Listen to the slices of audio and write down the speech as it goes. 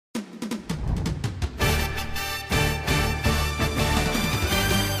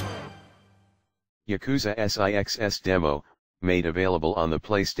Yakuza SIX's demo, made available on the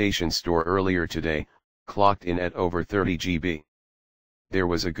PlayStation Store earlier today, clocked in at over 30 GB. There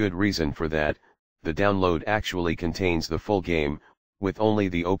was a good reason for that. The download actually contains the full game, with only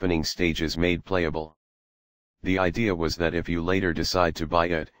the opening stages made playable. The idea was that if you later decide to buy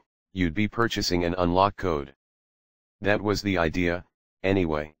it, you'd be purchasing an unlock code. That was the idea,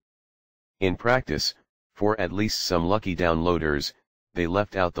 anyway. In practice, for at least some lucky downloaders, they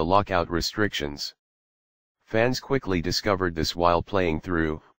left out the lockout restrictions. Fans quickly discovered this while playing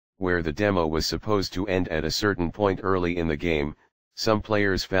through, where the demo was supposed to end at a certain point early in the game. Some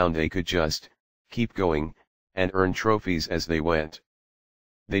players found they could just keep going and earn trophies as they went.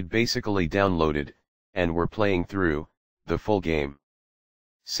 They'd basically downloaded, and were playing through, the full game.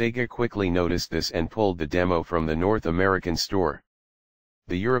 Sega quickly noticed this and pulled the demo from the North American store.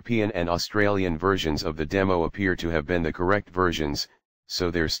 The European and Australian versions of the demo appear to have been the correct versions, so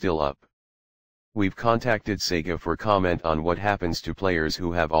they're still up. We've contacted Sega for comment on what happens to players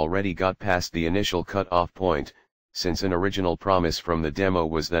who have already got past the initial cut-off point, since an original promise from the demo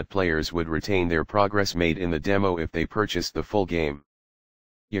was that players would retain their progress made in the demo if they purchased the full game.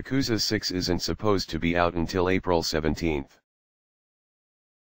 Yakuza 6 isn't supposed to be out until April 17th.